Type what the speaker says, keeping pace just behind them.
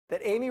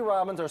that Amy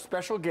Robbins, our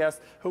special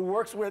guest, who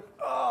works with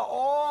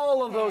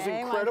all of those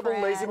incredible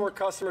La-Z-Boy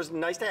customers.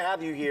 Nice to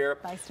have you here.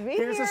 Nice to be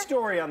here. Here's the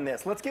story on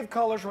this. Let's give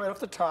colors right off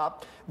the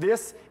top.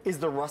 This is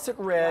the russet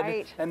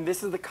red, and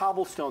this is the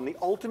cobblestone, the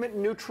ultimate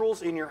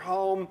neutrals in your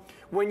home.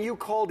 When you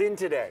called in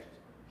today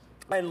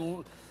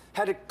and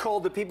had to call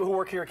the people who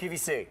work here at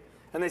QVC,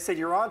 and they said,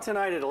 you're on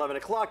tonight at 11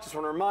 o'clock, just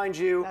want to remind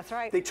you. That's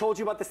right. They told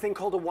you about this thing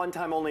called a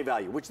one-time only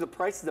value, which the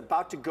price is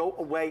about to go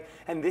away,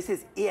 and this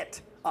is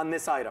it on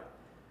this item.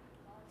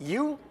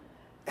 You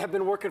have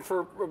been working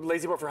for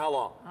La-Z-Boy for how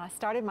long? I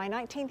started my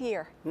 19th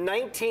year.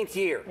 19th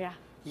year. Yeah.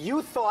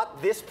 You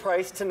thought this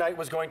price tonight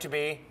was going to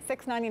be?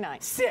 $6.99.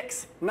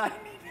 $6.99.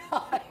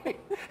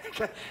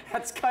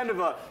 That's kind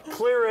of a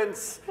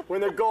clearance.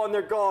 When they're gone,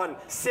 they're gone.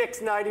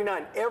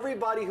 $6.99.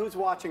 Everybody who's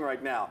watching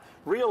right now,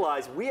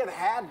 realize we have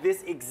had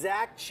this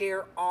exact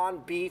chair on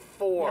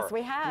before. Yes,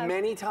 we have.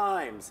 Many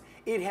times.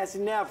 It has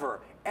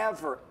never,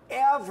 ever,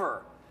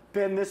 ever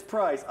been this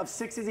price of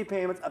 6 easy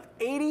payments of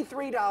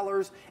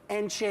 $83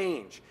 and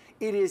change.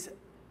 It is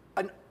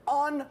an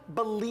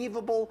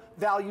unbelievable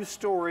value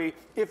story.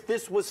 If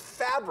this was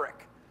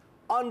fabric,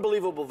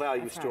 unbelievable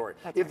value story.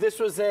 If this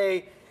was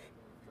a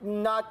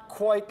not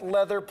quite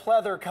leather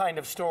pleather kind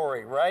of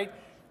story, right?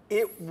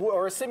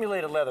 Or a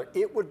simulated leather,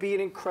 it would be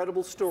an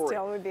incredible story.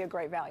 Still would be a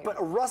great value. But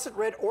a russet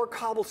red or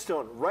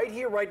cobblestone right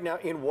here, right now,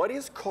 in what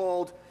is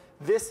called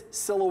this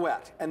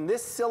silhouette. And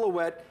this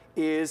silhouette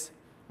is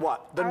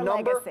what? The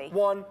number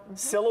one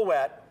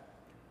silhouette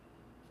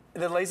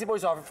that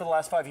La-Z-Boy's offered for the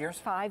last 5 years?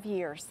 5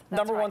 years.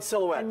 Number one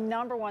silhouette. The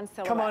number one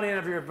silhouette. Come on in,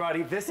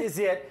 everybody. This is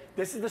it.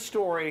 This is the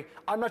story.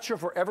 I'm not sure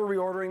if we're ever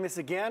reordering this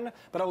again,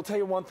 but I will tell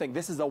you one thing.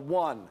 This is a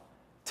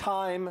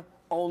one-time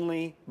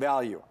only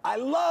value. I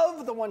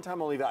love the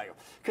one-time only value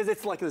because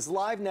it's like this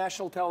live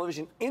national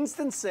television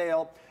instant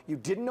sale you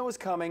didn't know was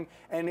coming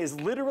and is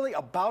literally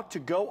about to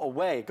go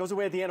away. It goes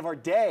away at the end of our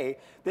day.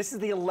 This is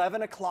the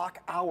 11 o'clock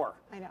hour.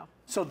 I know.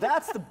 So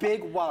that's the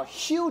big wow,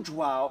 huge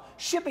wow,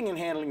 shipping and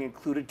handling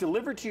included,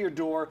 delivered to your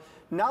door.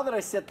 Now that I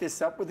set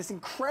this up with this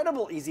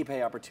incredible easy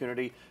pay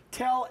opportunity,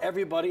 tell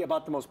everybody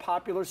about the most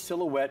popular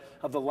silhouette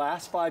of the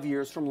last 5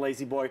 years from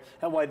La-Z-Boy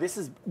and why this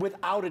is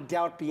without a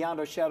doubt, beyond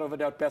a shadow of a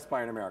doubt, best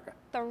buy in America.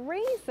 The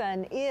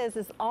reason is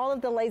all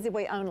of the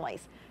La-Z-Boy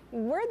onlys.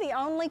 We're the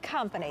only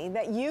company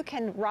that you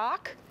can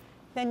rock,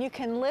 then you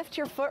can lift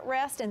your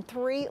footrest in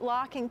 3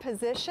 locking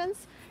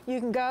positions.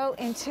 You can go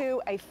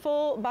into a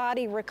full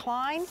body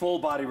recline. Full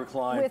body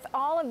recline. With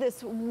all of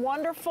this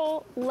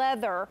wonderful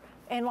leather,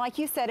 and like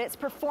you said, it's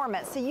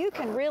performance, so you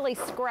can really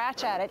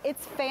scratch at it.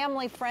 It's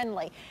family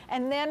friendly.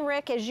 And then,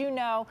 Rick, as you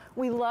know,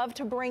 we love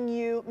to bring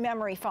you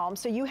memory foam.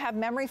 So you have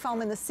memory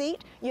foam in the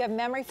seat, you have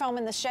memory foam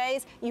in the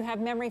chaise, you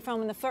have memory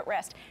foam in the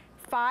footrest.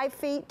 5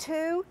 feet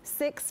 2,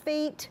 6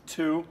 feet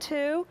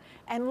 2,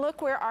 and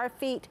look where our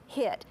feet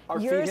hit. Our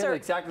feet hit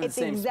exactly the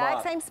same spot. It's the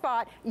exact same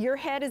spot. Your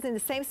head is in the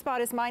same spot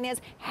as mine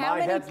is.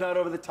 My head's not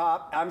over the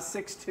top. I'm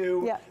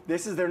 6'2". Yeah.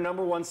 This is their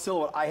number one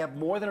silhouette. I have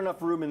more than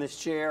enough room in this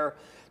chair.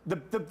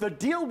 The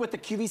deal with the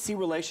QVC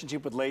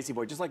relationship with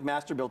La-Z-Boy, just like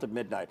Master Built at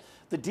Midnight,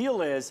 the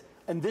deal is,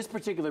 in this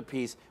particular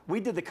piece,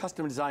 we did the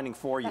custom designing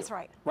for you. That's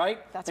right.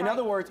 Right? That's in right.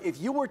 other words, if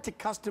you were to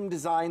custom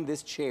design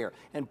this chair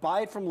and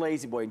buy it from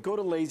La-Z-Boy and go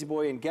to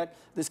La-Z-Boy and get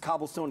this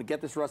cobblestone and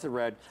get this russet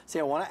red, say,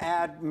 I want to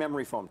add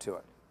memory foam to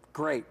it.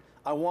 Great.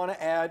 I want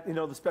to add, you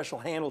know, the special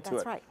handle to it.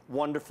 That's right.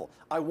 Wonderful.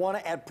 I want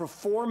to add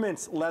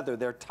performance leather,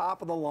 their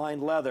top of the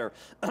line leather.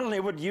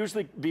 It would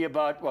usually be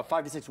about, what,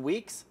 5 to 6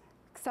 weeks?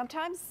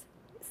 Sometimes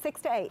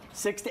 6 to 8.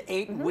 6 to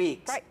 8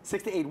 weeks. Right.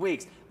 6 to 8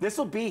 weeks. This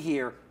will be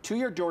here to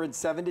your door in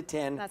 7 to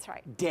 10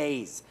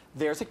 days.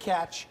 There's a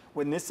catch.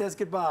 When this says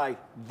goodbye,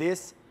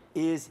 this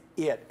is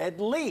it.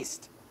 At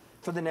least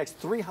for the next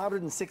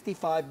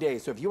 365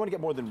 days. So if you want to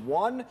get more than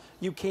one,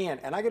 you can.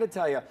 And I got to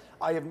tell you,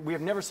 we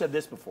have never said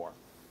this before.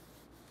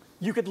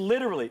 You could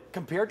literally,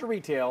 compared to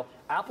retail,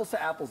 apples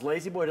to apples,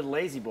 La-Z-Boy to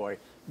La-Z-Boy,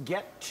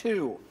 get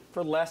 2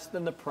 for less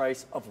than the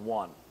price of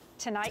 1.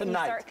 Tonight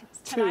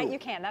you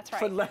can. That's right.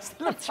 For less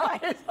than the That's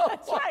price right. of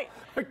That's 1.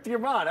 right.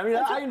 Come on. I mean,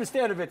 I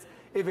understand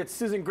if it's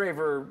Susan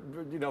Graver,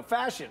 you know,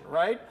 fashion,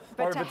 right?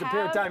 But or if it's a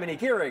pair of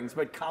diamond earrings,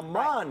 but come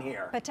on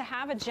here. But to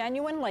have a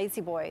genuine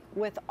La-Z-Boy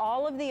with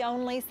all of the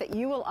onlys that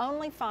you will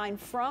only find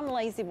from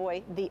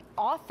La-Z-Boy, the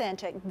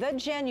authentic, the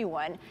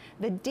genuine,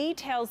 the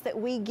details that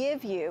we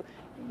give you,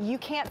 you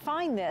can't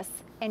find this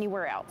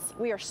anywhere else.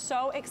 We are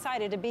so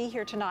excited to be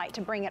here tonight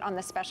to bring it on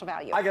this special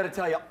value. I got to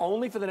tell you,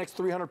 only for the next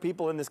 300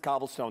 people in this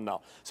cobblestone,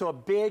 though. So a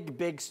big,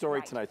 big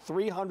story tonight.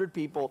 300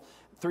 people,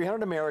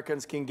 300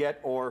 Americans can get,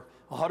 or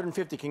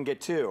 150 can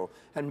get 2,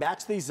 and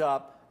match these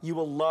up. You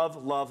will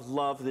love, love,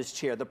 love this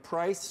chair. The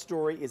price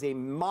story is a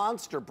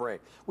monster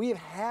break. We have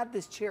had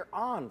this chair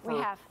on for... We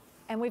have,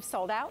 and we've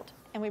sold out,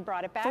 and we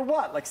brought it back. For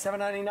what, like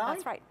 $7.99?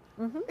 That's right.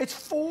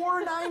 It's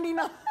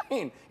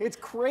 $4.99. It's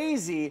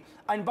crazy.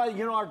 And by,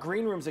 you know, our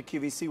green rooms at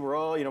QVC where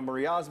all, you know,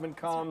 Marie Osmond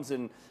comes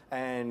and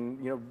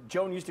you know,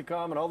 Joan used to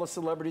come and all the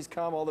celebrities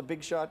come, all the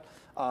big shot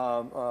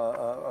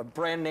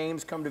brand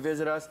names come to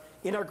visit us.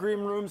 In our green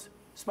rooms,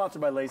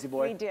 Sponsored by Lazy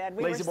Boy. We did.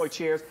 Lazy Boy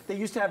chairs. They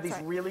used to have these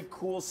really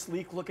cool,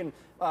 sleek-looking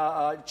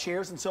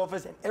chairs and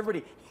sofas, and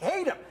everybody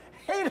hated them.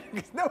 Hated them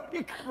because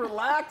nobody could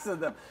relax in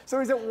them. So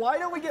he said, why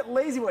don't we get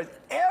Lazy Boys?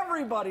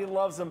 Everybody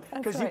loves them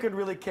because you can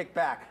really kick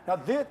back. Now,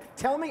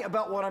 tell me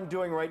about what I'm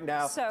doing right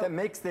now that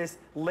makes this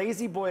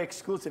Lazy Boy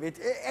exclusive.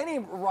 Any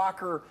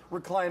rocker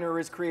recliner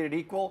is created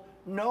equal.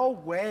 No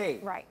way.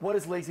 Right. What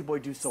does Lazy Boy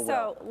do so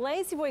well? So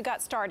Lazy Boy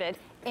got started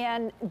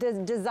in the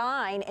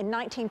design in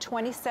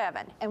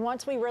 1927, and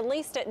once we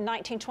released it in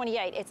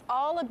 1928, it's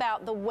all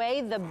about the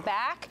way the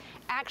back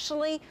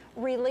actually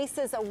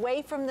releases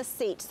away from the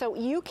seat, so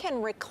you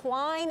can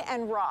recline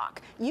and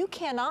rock. You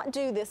cannot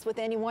do this with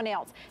anyone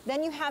else.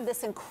 Then you have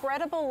this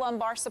incredible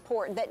lumbar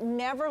support that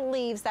never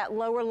leaves that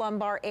lower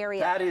lumbar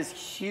area. That is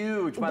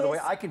huge, by the way.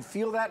 I can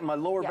feel that in my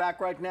lower back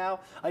right now.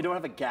 I don't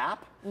have a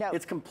gap. No.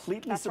 It's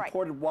completely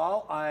supported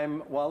while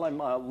I'm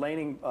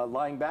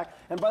lying back.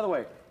 And by the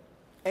way,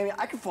 Amy,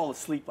 I can fall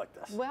asleep like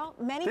this. Well,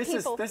 many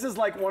people. This is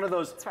like one of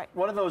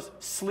those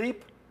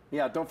sleep.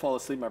 Yeah, don't fall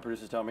asleep. My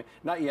producers tell me.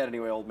 Not yet,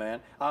 anyway, old man.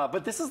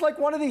 But this is like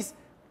one of these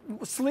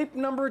sleep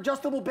number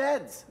adjustable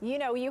beds. You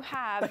know, you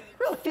have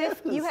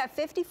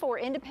 54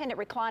 independent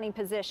reclining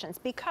positions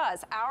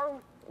because our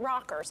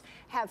rockers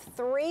have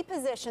 3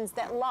 positions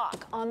that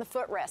lock on the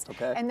footrest.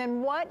 Okay. And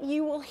then what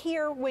you will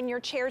hear when your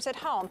chair's at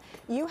home,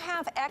 you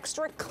have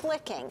extra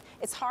clicking.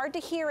 It's hard to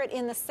hear it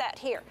in the set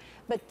here,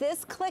 but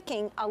this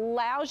clicking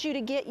allows you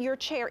to get your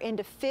chair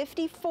into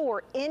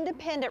 54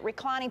 independent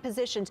reclining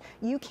positions.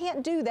 You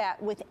can't do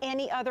that with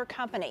any other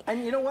company.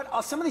 And you know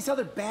what? Some of these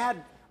other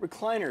bad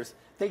recliners,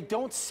 they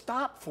don't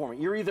stop for me.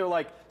 You're either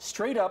like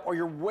straight up or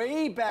you're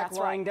way back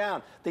lying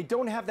down. They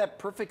don't have that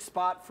perfect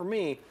spot for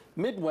me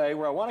midway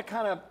where I want to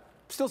kind of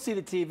still see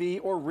the TV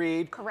or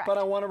read, but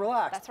I want to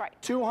relax. That's right.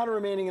 200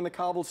 remaining in the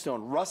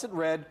cobblestone, russet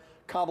red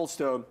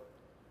cobblestone.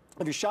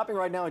 If you're shopping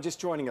right now and just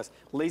joining us,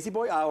 Lazy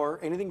Boy Hour,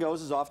 anything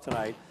goes is off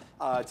tonight.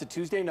 It's a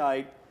Tuesday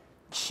night.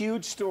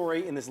 Huge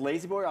story in this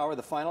Lazy Boy Hour,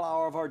 the final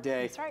hour of our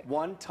day. That's right.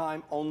 One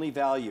time only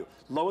value.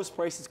 Lowest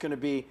price is going to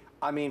be,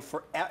 I mean,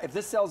 if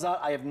this sells out,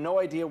 I have no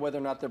idea whether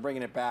or not they're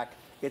bringing it back.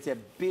 It's a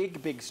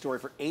big, big story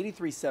for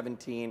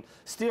 $83.17.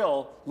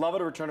 Still, love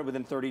it or return it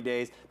within 30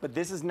 days. But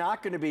this is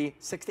not going to be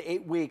 6 to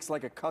 8 weeks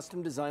like a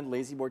custom-designed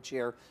Lazy Boy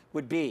chair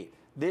would be.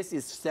 This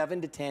is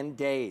 7 to 10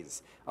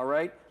 days, all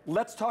right?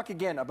 Let's talk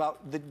again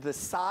about the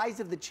size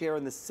of the chair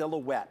and the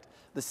silhouette.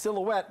 The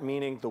silhouette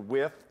meaning the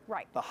width,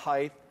 the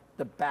height,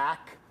 the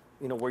back,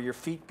 you know, where your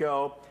feet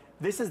go.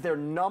 This is their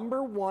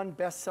 #1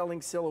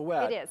 best-selling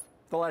silhouette. It is.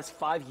 The last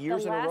 5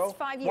 years in a row? The last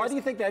 5 years. Why do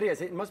you think that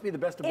is? It must be the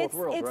best of both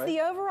worlds, right? It's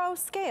the overall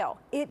scale.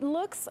 It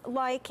looks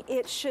like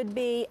it should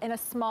be in a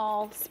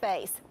small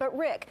space. But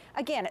Rick,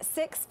 again, at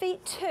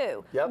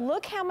 6'2",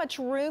 look how much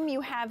room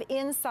you have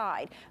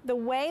inside. The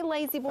way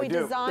Lazy Boy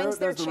designs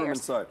their chairs. There's the room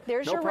inside.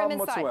 There's no your room problem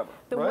inside. whatsoever,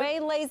 The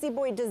way Lazy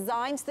Boy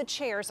designs the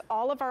chairs,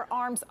 all of our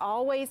arms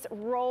always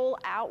roll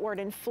outward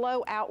and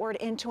flow outward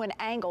into an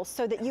angle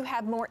so that you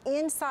have more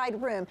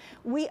inside room.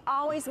 We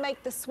always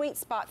make the sweet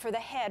spot for the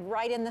head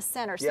right in the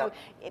center. So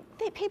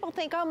people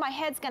think, oh, my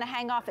head's going to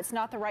hang off. It's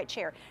not the right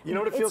chair. You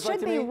know what it feels like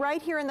to me? It should be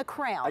right here in the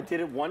crown. I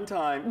did it one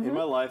time in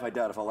my life. I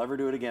doubt if I'll ever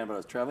do it again, but I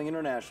was traveling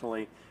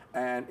internationally,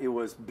 and it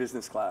was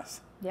business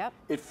class. Yep.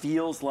 It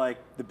feels like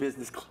the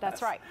business class.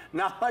 That's right.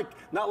 Not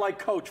like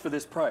Coach for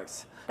this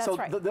price. That's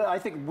right. I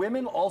think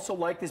women also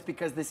like this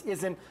because this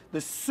isn't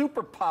the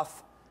super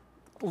puff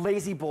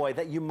Lazy Boy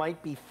that you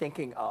might be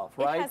thinking of,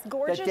 right? It has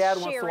gorgeous that Dad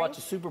wants to shearing. watch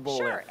a Super Bowl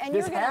Sure, in. and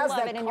this you're gonna has love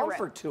that it in your room.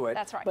 comfort to it,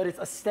 That's right. but it's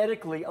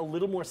aesthetically a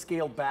little more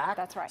scaled back.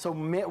 That's right. So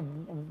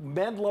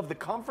men love the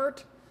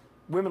comfort.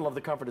 Women love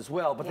the comfort as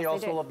well, but they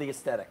also love the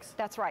aesthetics.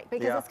 That's right,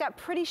 because it's got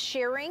pretty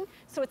shearing,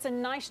 so it's a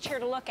nice chair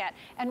to look at.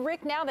 And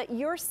Rick, now that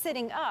you're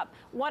sitting up,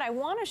 what I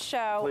want to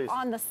show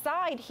on the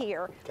side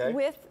here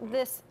with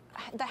this,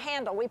 the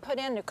handle, we put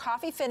in a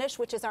coffee finish,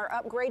 which is our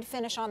upgrade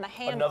finish on the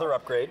handle. Another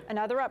upgrade.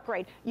 Another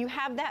upgrade. You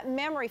have that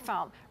memory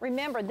foam.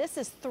 Remember, this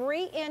is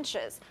 3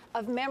 inches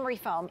of memory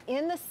foam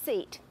in the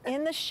seat,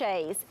 in the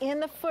chaise, in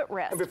the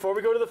footrest. And before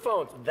we go to the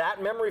phones,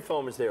 that memory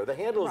foam is there. The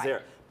handle is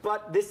there.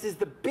 But this is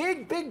the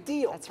big, big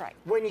deal. That's right.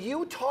 When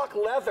you talk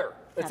leather,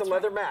 it's a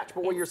leather match.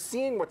 But when you're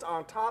seeing what's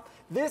on top,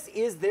 this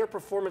is their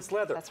performance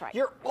leather. That's right.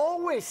 You're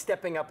always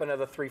stepping up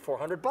another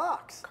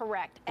 $300-400.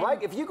 Correct.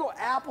 Right? If you go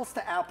apples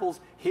to apples,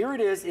 here it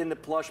is in the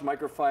plush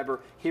microfiber.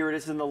 Here it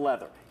is in the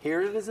leather.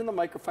 Here it is in the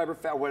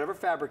microfiber, whatever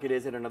fabric it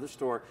is at another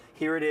store.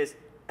 Here it is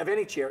of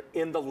any chair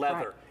in the leather.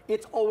 Right.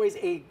 It's always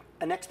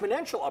an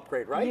exponential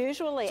upgrade, right?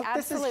 Usually, so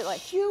absolutely. This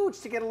is huge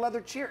to get a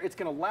leather chair. It's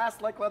going to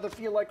last like leather,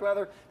 feel like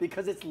leather,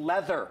 because it's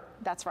leather.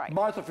 That's right.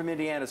 Martha from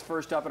Indiana is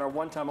first up in our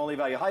one-time only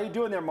value. How you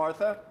doing there,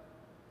 Martha?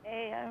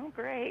 Hey, I'm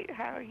great.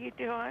 How are you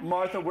doing?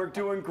 Martha, we're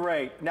doing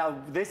great. Now,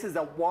 this is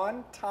a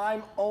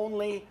one-time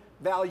only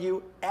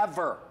value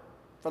ever,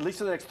 for at least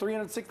for the next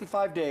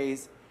 365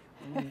 days.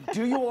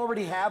 Do you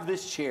already have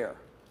this chair?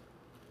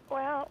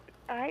 Well,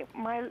 I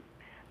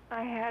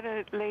had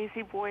a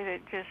Lazy Boy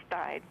that just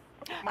died.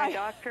 My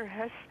doctor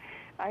has,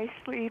 I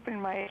sleep in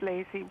my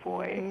Lazy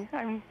Boy.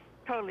 I'm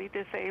totally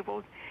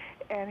disabled.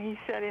 and he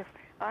said if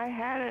I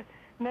had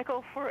a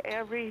nickel for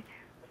every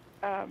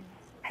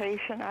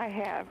patient I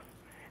have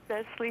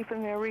that sleep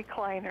in their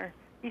recliner,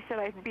 he said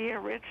I'd be a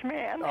rich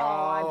man. Oh,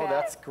 I bet.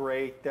 that's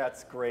great.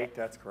 That's great.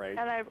 That's great.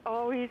 And I've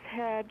always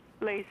had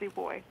Lazy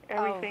Boy.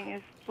 Everything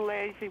is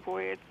Lazy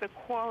Boy. The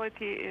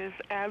quality is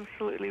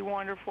absolutely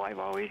wonderful. I've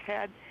always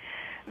had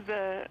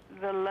the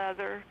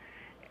leather,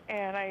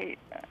 and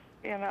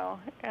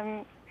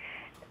and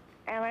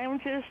I'm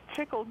just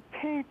tickled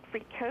pink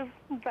because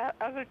that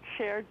other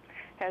chair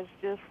has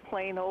just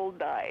plain old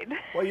died.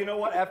 Well, you know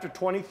what? After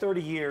 20,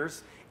 30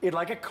 years,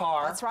 like a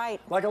car. That's right.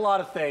 Like a lot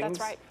of things. That's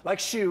right. Like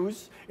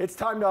shoes. It's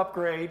time to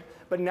upgrade.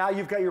 But now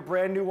you've got your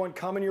brand new one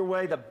coming your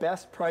way. The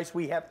best price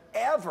we have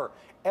ever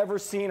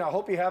seen. I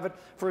hope you have it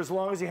for as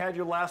long as you had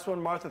your last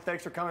one. Martha,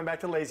 thanks for coming back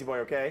to Lazy Boy,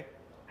 okay?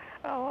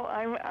 Oh,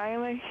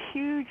 I'm a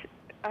huge...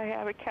 I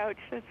have a couch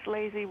that's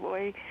Lazy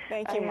Boy.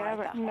 Thank you, I have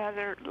Martha.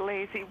 another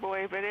Lazy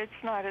Boy, but it's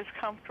not as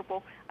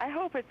comfortable. I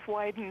hope it's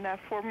wide enough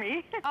for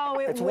me. Oh,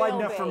 It's wide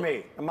enough for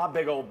me and my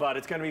big old butt.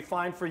 It's going to be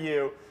fine for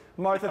you.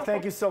 Martha,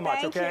 thank you so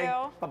much, Thank okay?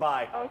 you.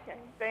 Bye-bye. Okay,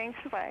 thanks,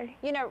 bye.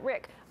 You know,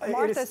 Rick, It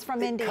Martha's is- from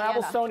the Indiana.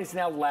 Cobblestone is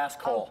now last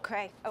call.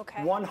 Okay,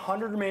 okay.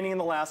 100 remaining in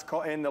the last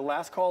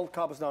call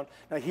cobblestone.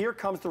 Now here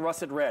comes the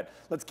russet red.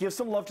 Let's give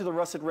some love to the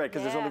russet red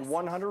because there's only Yes.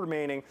 100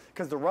 remaining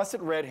because the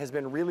russet red has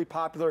been really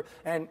popular,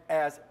 and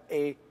as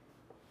a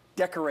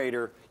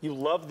decorator, you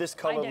love this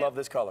color, love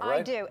this color, right?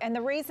 I do. And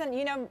the reason,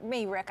 you know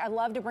me, Rick, I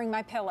love to bring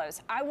my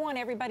pillows. I want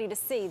everybody to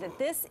see that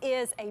this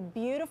is a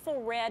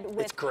beautiful red with,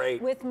 It's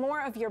great. with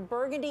more of your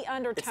burgundy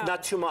undertone. It's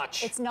not too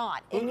much. It's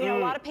not. And you know,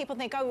 a lot of people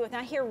think, oh, when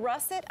I hear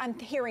russet, I'm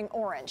hearing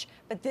orange.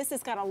 But this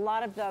has got a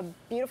lot of the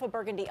beautiful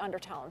burgundy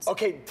undertones.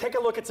 Okay, take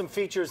a look at some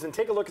features and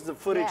take a look at some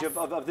footage Yes.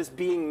 of this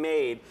being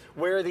made.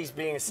 Where are these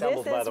being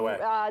assembled, by the way?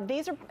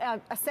 These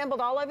are assembled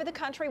all over the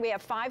country. We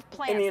have 5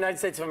 plants. In the United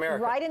States of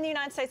America. Right in the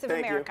United States of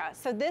Thank you. America.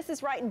 So this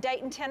is right in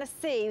Dayton,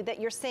 Tennessee that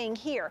you're seeing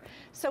here.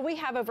 So we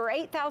have over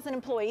 8,000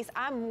 employees.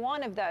 I'm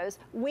one of those.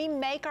 We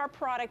make our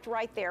product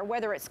right there,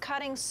 whether it's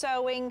cutting,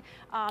 sewing,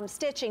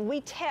 stitching.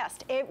 We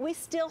test. We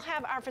still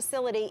have our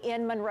facility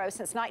in Monroe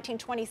since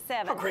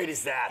 1927. How great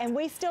is that? And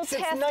we still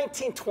Since test.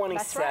 1927.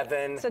 That's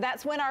right. So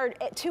that's when our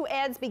 2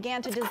 Eds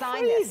began to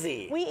design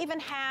crazy. this. We even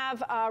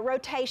have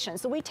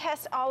rotations. So we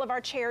test all of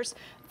our chairs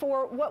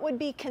for what would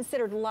be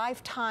considered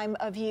lifetime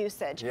of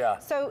usage. Yeah.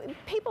 So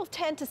people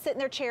tend to sit in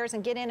their chairs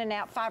and get in and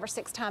out 5 or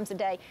 6 times a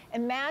day.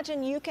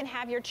 Imagine you can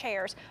have your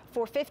chairs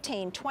for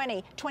 15,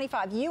 20,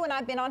 25. You and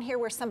I've been on here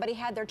where somebody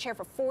had their chair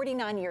for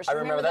 49 years. I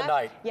remember that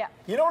night. Yeah.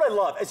 You know what I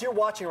love? As you're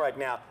watching right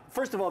now,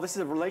 first of all, this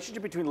is a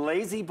relationship between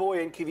Lazy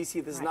Boy and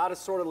QVC. This is not a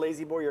sort of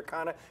Lazy Boy.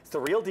 It's the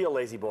real deal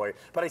Lazy Boy.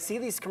 But I see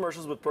these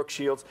commercials with Brooke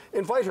Shields.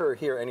 Invite her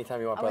here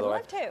anytime you want, by the way.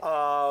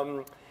 I would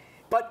love to.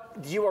 But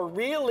you are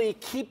really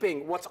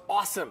keeping what's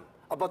awesome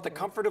about the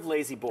comfort of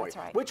Lazy Boy, That's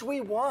right. which we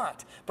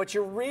want, but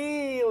you're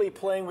really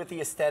playing with the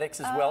aesthetics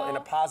as well in a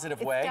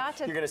positive way.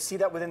 You're going to see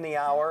that within the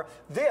hour.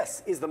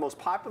 This is the most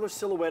popular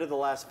silhouette of the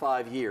last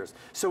 5 years.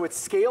 So it's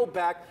scaled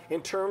back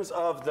in terms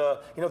of the,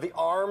 the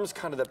arms,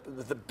 kind of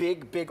the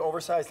big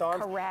oversized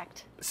arms.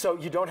 Correct. So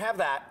you don't have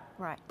that.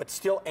 Right. But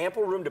still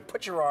ample room to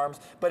put your arms,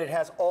 but it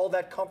has all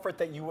that comfort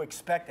that you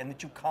expect and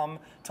that you come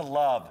to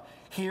love.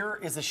 Here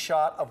is a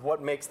shot of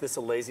what makes this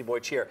a Lazy Boy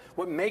chair.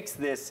 What makes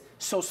this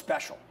so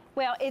special?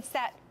 Well, it's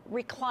that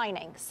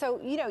reclining. So,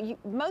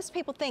 most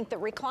people think that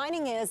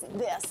reclining is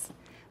this.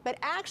 But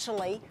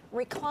actually,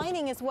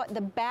 reclining is what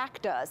the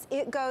back does.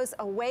 It goes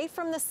away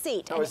from the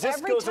seat. Now, and as this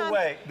every goes time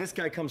away, this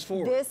guy comes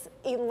forward. This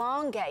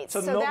elongates.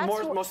 So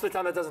most of the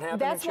time that doesn't happen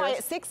That's in why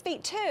chairs? at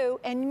 6'2"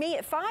 and me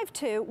at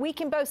 5'2", we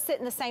can both sit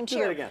in the same Do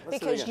chair. that again. Let's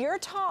do that because again. you're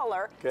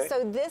taller, Okay.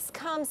 so this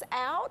comes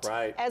out.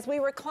 Right. As we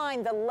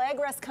recline, the leg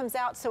rest comes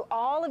out, so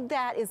all of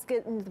that is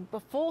getting the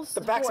full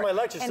support. The backs of my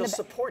legs are and still the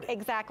supported.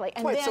 Exactly. That's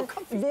And why it's so then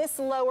comfy. this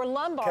lower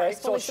lumbar Okay, is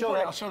so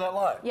fully I'll show supported. that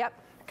live. Yep.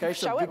 Okay,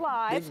 so Show it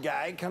live. Big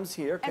guy comes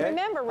here. Okay. And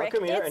remember, Rick, I'll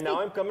come here, it's and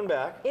now I'm coming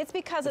back. It's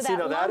because of See, that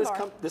now that is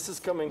lumbar. this is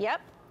coming.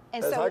 Yep.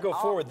 And as so I go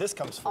forward, this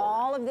comes forward.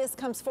 All of this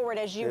comes forward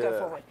as you go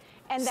forward.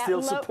 And that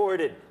Still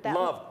supported. that-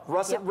 Love.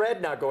 Russet Yep.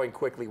 red now going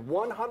quickly.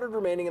 100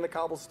 remaining in the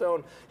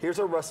cobblestone. Here's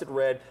our russet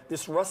red.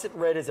 This russet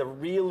red is a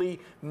really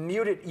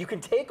muted. You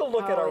can take a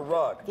look at our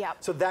rug. Yep.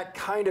 So that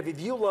kind of, if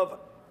you love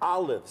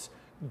olives,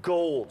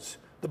 golds,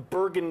 the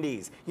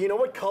burgundies, you know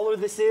what color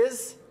this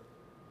is?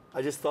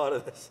 I just thought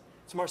of this.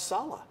 It's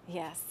Marsala.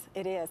 Yes,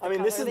 it is. I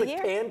mean, this is the year.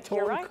 Pantone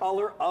You're right.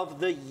 color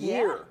of the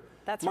year. Yeah,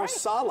 that's right.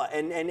 Marsala.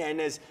 And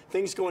as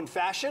things go in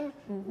fashion,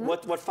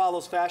 what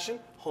follows fashion?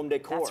 Home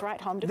decor. That's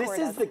right, home decor This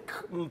is does the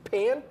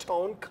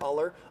Pantone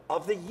color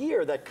of the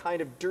year, that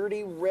kind of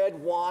dirty red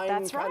wine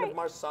That's kind right. of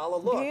Marsala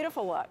look.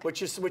 Beautiful look.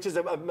 Which is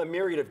a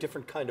myriad of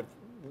different kind of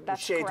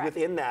That's shades correct.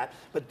 within that,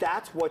 but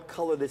that's what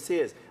color this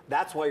is.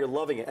 That's why you're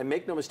loving it. And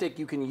make no mistake,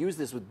 you can use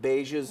this with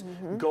beiges,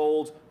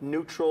 golds,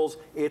 neutrals.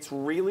 It's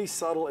really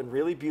subtle and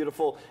really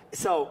beautiful.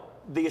 So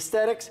the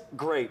aesthetics,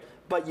 great,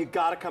 but you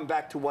gotta come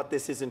back to what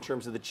this is in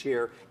terms of the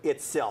chair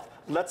itself.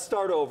 Let's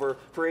start over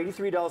for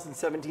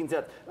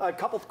 $83.17. A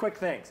couple of quick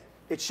things.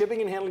 It's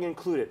shipping and handling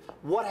included.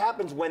 What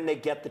happens when they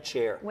get the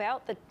chair?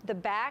 Well, the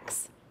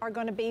backs are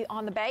going to be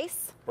on the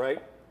base.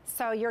 Right.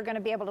 So you're going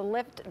to be able to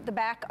lift the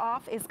back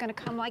off. It's going to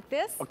come like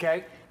this.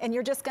 Okay. And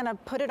you're just going to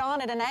put it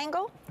on at an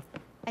angle,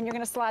 and you're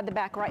going to slide the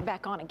back right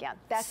back on again.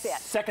 That's it.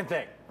 Second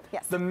thing.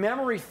 Yes. The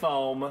memory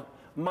foam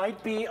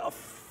might be a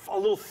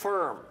little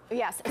firm.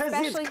 Yes, because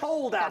it's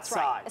cold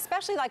outside. Right.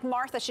 Especially like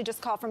Martha, she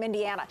just called from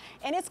Indiana,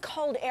 and it's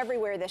cold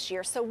everywhere this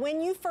year. So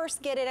when you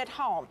first get it at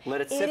home,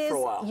 let it sit for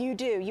a while. You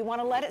do. You want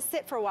to let it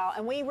sit for a while,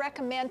 and we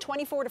recommend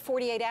 24 to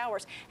 48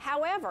 hours.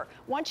 However,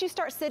 once you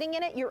start sitting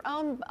in it, your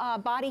own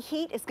body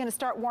heat is going to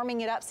start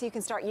warming it up, so you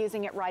can start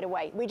using it right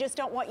away. We just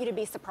don't want you to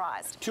be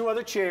surprised. 2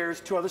 other chairs,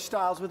 2 other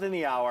styles within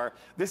the hour.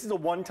 This is a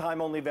one-time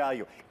only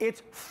value.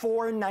 It's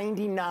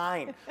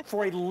 $4.99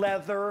 for a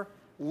leather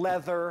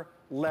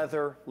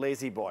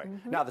Lazy Boy.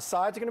 Now the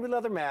sides are going to be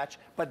leather match,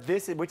 but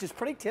this, which is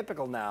pretty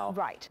typical now,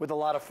 right, with a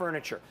lot of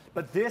furniture.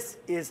 But this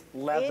is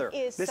leather. It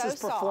is this so is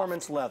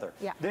performance soft. leather.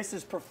 Yeah. This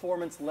is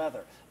performance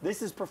leather.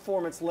 This is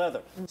performance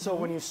leather. So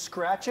when you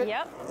scratch it,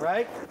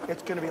 right,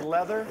 it's going to be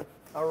leather.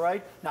 All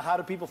right. Now, how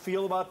do people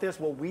feel about this?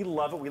 Well, we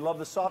love it. We love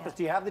the softness.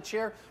 Do you have the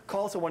chair?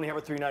 Call us at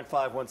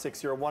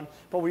 1-800-395-1601.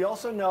 But we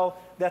also know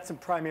that some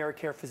primary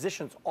care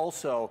physicians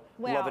also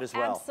love it as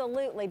well.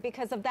 Absolutely,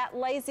 because of that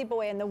Lazy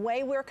Boy and the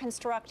way we're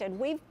constructed.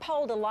 We've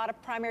polled a lot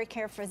of primary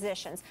care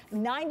physicians.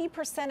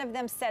 90% of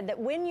them said that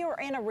when you're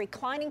in a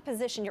reclining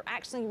position, you're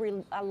actually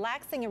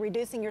relaxing and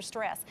reducing your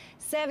stress.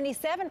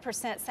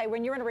 77% say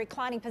when you're in a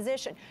reclining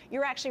position,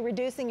 you're actually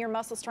reducing your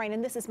muscle strain,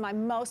 and this is my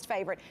most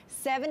favorite.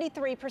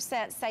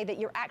 73% say that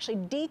you're actually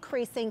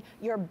decreasing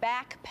your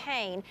back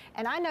pain.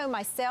 And I know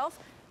myself,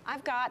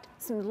 I've got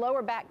some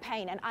lower back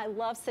pain, and I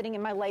love sitting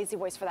in my Lazy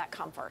Boys for that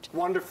comfort.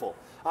 Wonderful.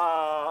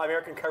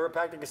 American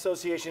Chiropractic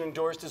Association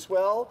endorsed as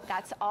well.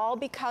 That's all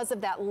because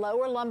of that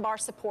lower lumbar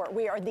support.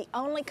 We are the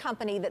only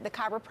company that the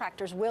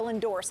chiropractors will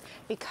endorse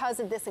because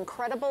of this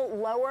incredible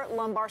lower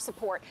lumbar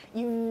support.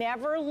 You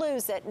never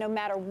lose it, no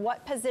matter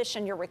what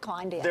position you're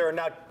reclined in. There are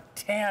now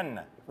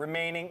 10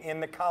 remaining in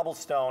the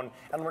cobblestone,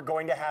 and we're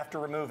going to have to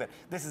remove it.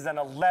 This is an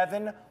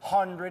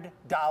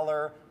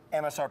 $1,100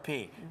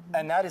 MSRP,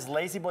 and that is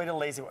Lazy Boy to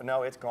Lazy Boy.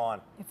 No, it's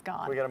gone. It's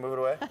gone. We got to move it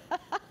away.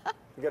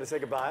 We got to say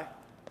goodbye.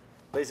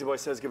 Lazy Boy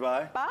says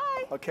goodbye.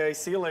 Bye. Okay,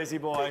 see you, Lazy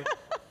Boy.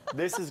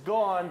 This is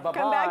gone. Bye-bye.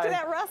 Come back to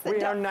that russet.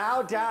 We are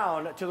now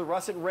down to the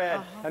russet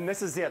red, and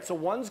this is it. So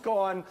one's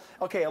gone.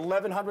 Okay,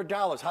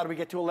 $1,100. How do we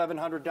get to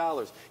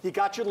 $1,100? You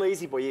got your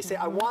Lazy Boy. You say,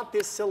 I want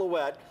this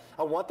silhouette.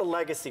 I want the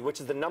Legacy, which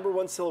is the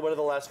 #1 silhouette of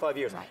the last 5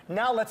 years. Right.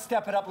 Now let's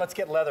step it up. Let's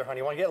get leather, honey.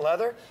 You want to get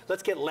leather?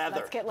 Let's get leather.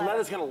 Let's get leather.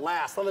 Leather's going to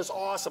last. Leather's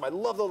awesome. I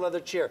love the leather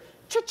chair.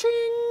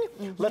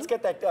 Cha-ching! Let's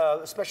get that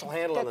special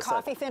handle on the side. The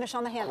coffee finish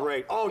on the handle.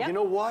 Great. Oh, you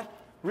know what?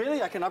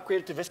 Really? I can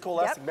upgrade it to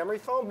viscoelastic memory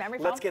foam?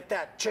 Let's get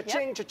that.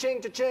 Cha-ching,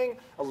 cha-ching, cha-ching.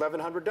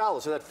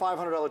 $1,100. So that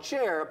 $500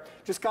 chair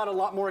just got a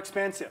lot more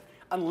expensive,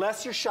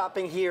 unless you're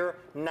shopping here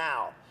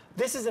now.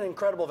 This is an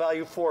incredible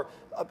value for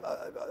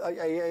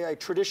a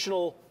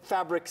traditional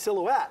fabric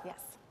silhouette.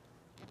 Yes.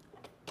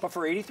 But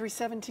for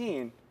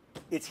 $83.17,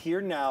 it's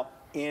here now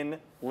in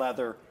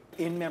leather,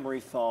 in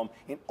memory foam,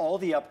 in all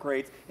the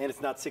upgrades, and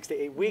it's not 6 to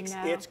 8 weeks.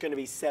 No. It's going to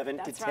be 7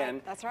 to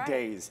 10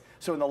 days.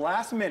 So in the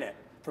last minute,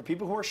 for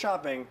people who are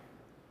shopping,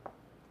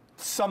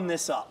 sum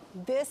this up.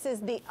 This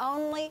is the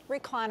only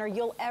recliner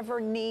you'll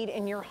ever need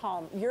in your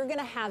home. You're going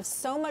to have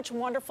so much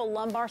wonderful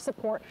lumbar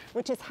support,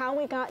 which is how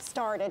we got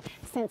started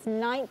since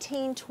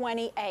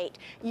 1928.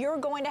 You're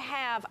going to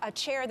have a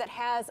chair that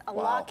has a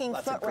locking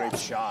footrest. That's a great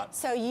shot.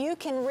 So you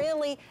can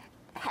really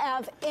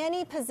have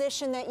any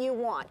position that you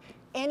want.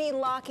 Any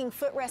locking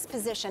footrest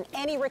position,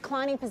 any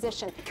reclining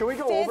position. Can we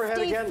go overhead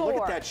again? Look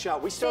at that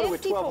shot. We started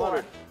with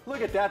 1,200.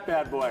 Look at that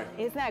bad boy.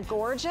 Isn't that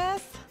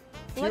gorgeous?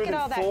 Look at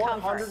all that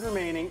comfort. 400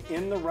 remaining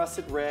in the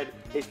russet red.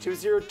 It's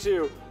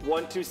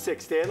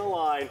 202-126. Stay on the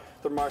line.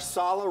 The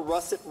Marsala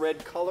russet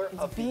red color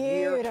of the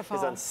year is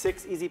on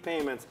 6 easy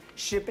payments.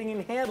 Shipping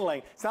and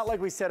handling. It's not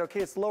like we said, okay,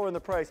 it's lower in the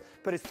price,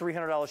 but it's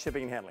 $300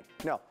 shipping and handling.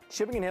 No,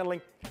 shipping and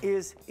handling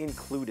is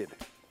included.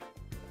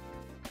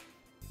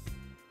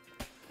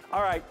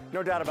 All right,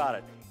 no doubt about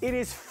it. It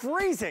is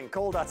freezing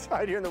cold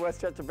outside here in the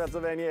Westchester,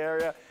 Pennsylvania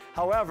area.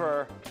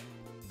 However,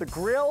 the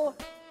grill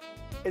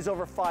is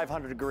over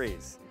 500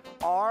 degrees.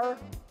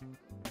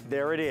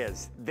 There it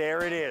is.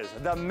 There it is.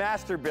 The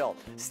Masterbuilt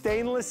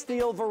stainless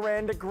steel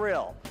veranda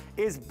grill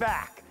is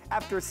back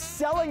after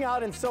selling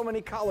out in so many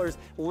colors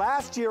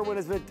last year when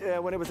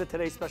it was a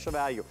Today's Special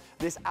Value.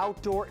 This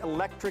outdoor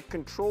electric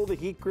control the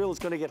heat grill is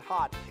going to get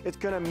hot. It's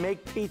going to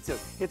make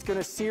pizzas. It's going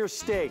to sear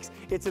steaks.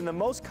 It's in the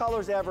most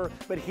colors ever,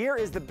 but here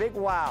is the big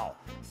wow.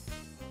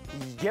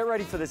 Get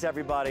ready for this,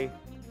 everybody.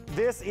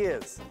 This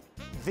is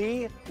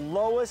the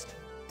lowest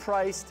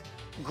priced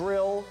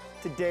grill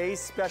Today's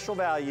Special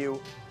Value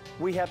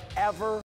we have ever